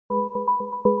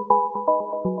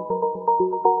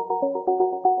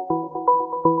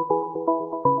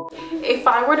if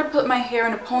I were to put my hair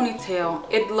in a ponytail,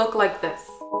 it'd look like this.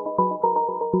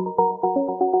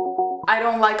 I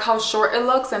don't like how short it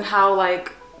looks and how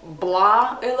like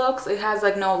blah it looks. It has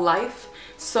like no life.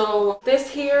 So this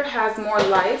here has more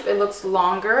life. It looks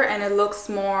longer and it looks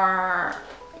more,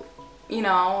 you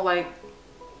know, like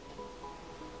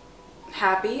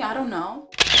happy. I don't know.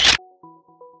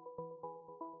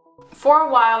 For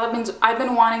a while I've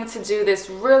been wanting to do this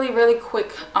really quick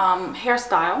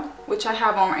hairstyle, which I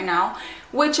have on right now,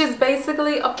 which is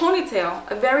basically a ponytail,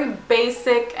 a very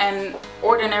basic and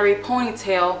ordinary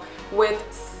ponytail with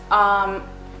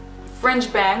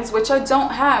fringe bangs, which I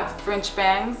don't have fringe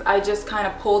bangs. I just kind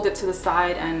of pulled it to the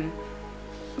side and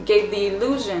gave the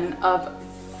illusion of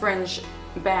fringe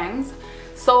bangs.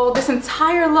 So this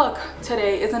entire look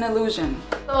today is an illusion.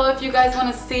 So if you guys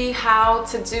want to see how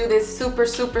to do this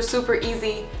super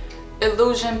easy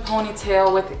illusion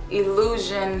ponytail with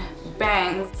illusion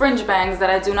bangs, fringe bangs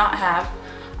that I do not have,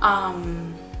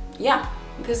 yeah,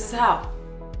 this is how.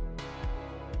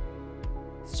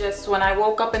 It's just when I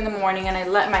woke up in the morning and I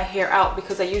let my hair out,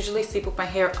 because I usually sleep with my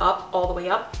hair up, all the way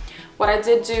up. What I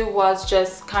did do was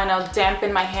just kind of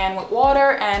dampen my hand with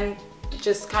water and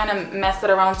just kind of mess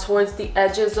it around towards the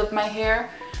edges of my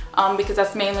hair, because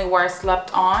that's mainly where I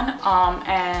slept on,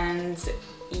 and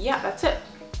yeah, that's it.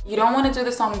 You don't want to do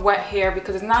this on wet hair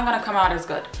because it's not going to come out as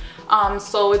good.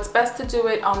 So it's best to do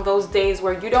it on those days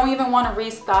where you don't even want to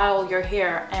restyle your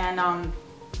hair, and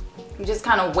you just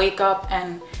kind of wake up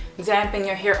and dampen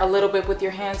your hair a little bit with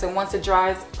your hands, and once it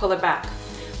dries, pull it back.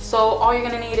 So all you're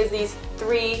going to need is these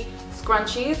 3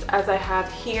 scrunchies, as I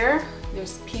have here.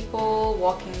 There's people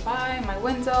walking by my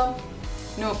window.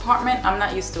 New apartment, I'm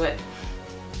not used to it.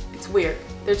 It's weird.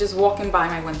 They're just walking by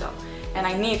my window. And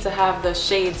I need to have the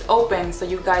shades open so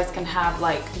you guys can have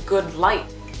like good light.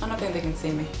 I don't think they can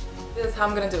see me. This is how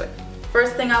I'm gonna do it.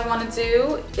 First thing I wanna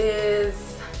do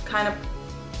is kind of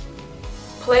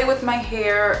play with my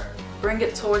hair, bring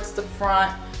it towards the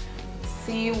front,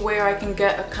 see where I can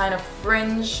get a kind of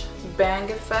fringe bang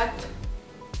effect.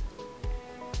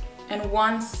 And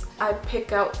once I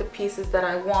pick out the pieces that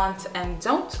I want and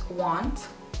don't want,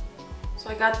 so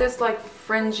I got this like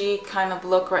fringy kind of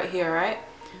look right here, right?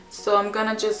 So I'm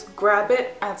gonna just grab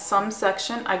it at some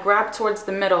section. I grab towards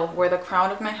the middle where the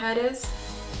crown of my head is.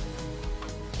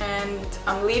 And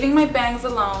I'm leaving my bangs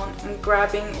alone and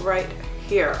grabbing right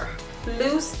here.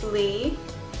 Loosely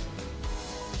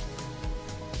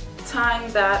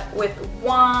tying that with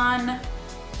one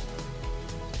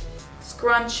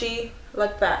scrunchie,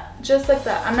 like that, just like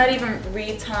that. I'm not even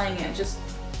retying it, just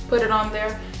put it on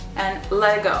there and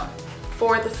let it go.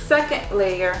 For the second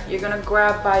layer, you're gonna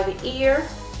grab by the ear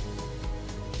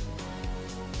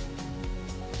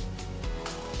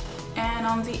and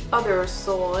on the other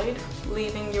side,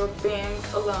 leaving your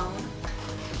bangs alone.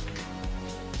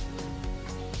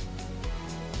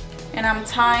 And I'm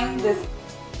tying this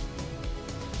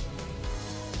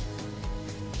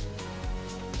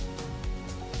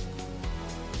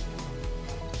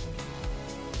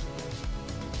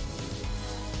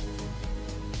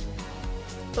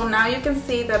So now you can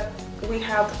see that we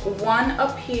have 1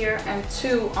 up here and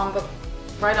 2 on the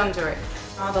right under it.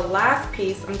 Now the last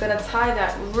piece, I'm gonna tie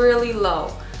that really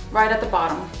low, right at the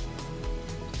bottom.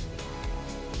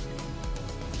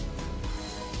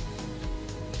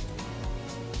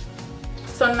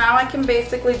 So now I can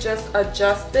basically just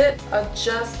adjust it,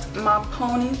 adjust my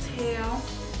ponytail.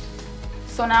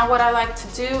 So now what I like to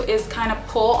do is kind of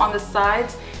pull on the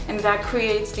sides, and that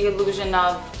creates the illusion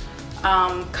of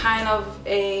kind of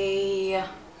a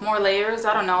more layers.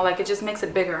 I don't know, like it just makes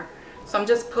it bigger. So I'm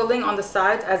just pulling on the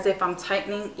sides as if I'm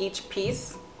tightening each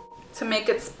piece to make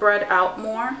it spread out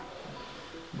more.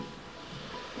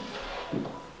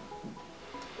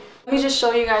 Let me just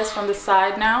show you guys from the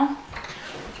side now.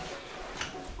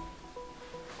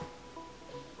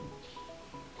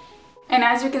 And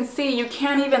as you can see, you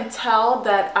can't even tell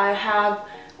that I have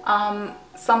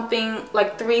something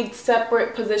like 3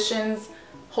 separate positions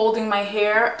holding my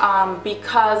hair,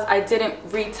 because I didn't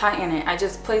re-tighten it. I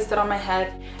just placed it on my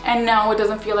head, and now it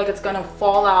doesn't feel like it's gonna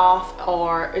fall off,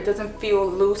 or it doesn't feel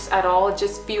loose at all. It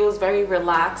just feels very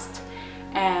relaxed.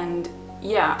 And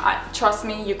yeah, trust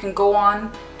me, you can go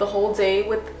on the whole day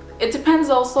with it. Depends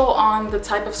also on the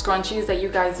type of scrunchies that you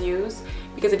guys use,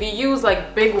 because if you use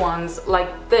like big ones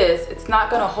like this, it's not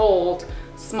gonna hold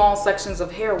small sections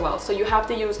of hair well. So you have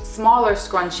to use smaller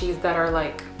scrunchies that are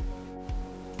like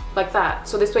that,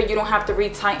 so this way you don't have to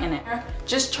re-tighten it.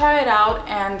 Just try it out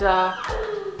and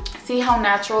see how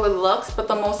natural it looks, but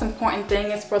the most important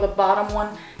thing is for the bottom one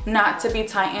not to be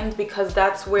tightened, because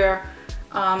that's where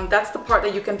that's the part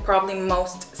that you can probably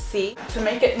most see. To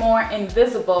make it more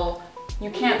invisible, You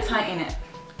can't tighten it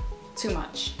too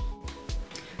much.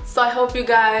 So I hope you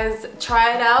guys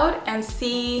try it out and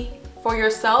see for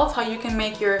yourself how you can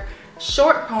make your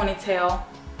short ponytail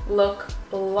look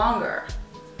longer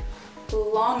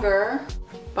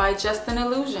by just an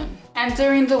illusion. And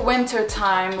during the winter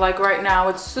time, like right now,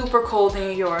 it's super cold in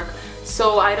New York,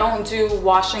 so I don't do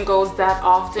wash and goes that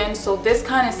often. So this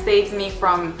kind of saves me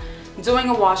from doing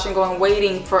a wash and go and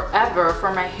waiting forever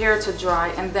for my hair to dry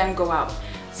and then go out.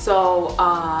 So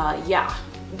yeah,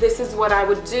 this is what I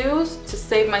would do to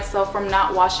save myself from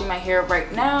not washing my hair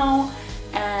right now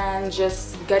and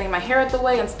just getting my hair out the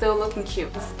way and still looking cute.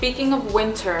 Speaking of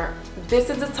winter, this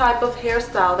is the type of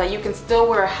hairstyle that you can still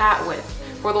wear a hat with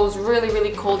for those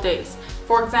really cold days.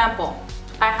 For example,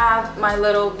 I have my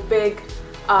little big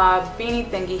beanie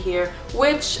thingy here,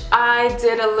 which I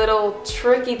did a little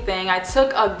tricky thing. I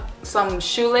took some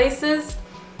shoelaces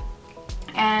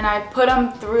and I put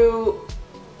them through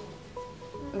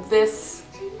this.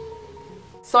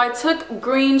 So I took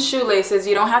green shoelaces.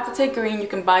 You don't have to take green, you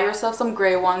can buy yourself some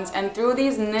gray ones, and through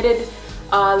these knitted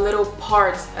little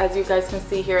parts, as you guys can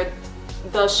see here,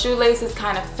 the shoelaces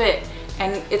kind of fit,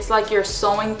 and it's like you're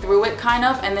sewing through it kind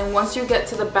of, and then once you get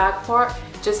to the back part,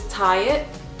 just tie it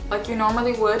like you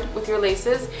normally would with your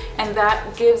laces, and that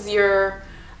gives your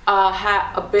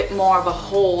hat a bit more of a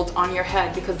hold on your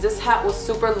head, because this hat was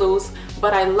super loose,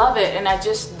 but I love it and I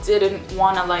just didn't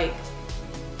want to, like,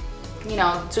 you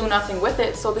know, do nothing with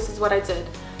it. So this is what I did.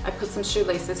 I put some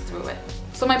shoelaces through it.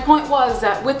 So my point was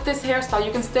that with this hairstyle,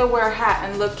 you can still wear a hat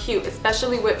and look cute,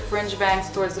 especially with fringe bangs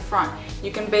towards the front.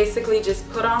 You can basically just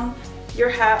put on your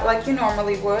hat like you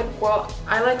normally would. Well,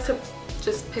 I like to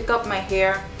just pick up my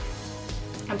hair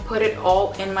and put it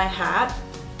all in my hat,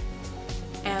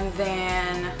 and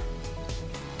then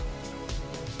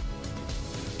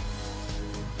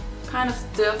kind of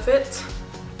stiff it.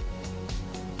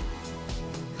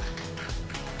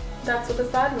 That's what the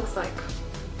side looks like.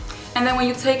 And then when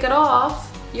you take it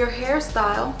off, your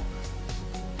hairstyle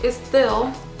is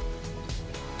still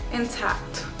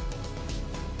intact.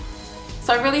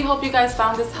 So I really hope you guys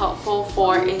found this helpful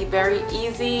for a very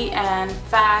easy and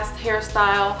fast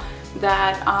hairstyle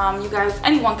that you guys,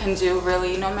 anyone can do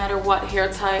really, no matter what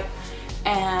hair type.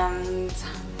 And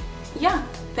yeah,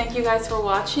 thank you guys for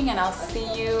watching, and I'll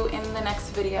see you in the next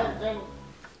video.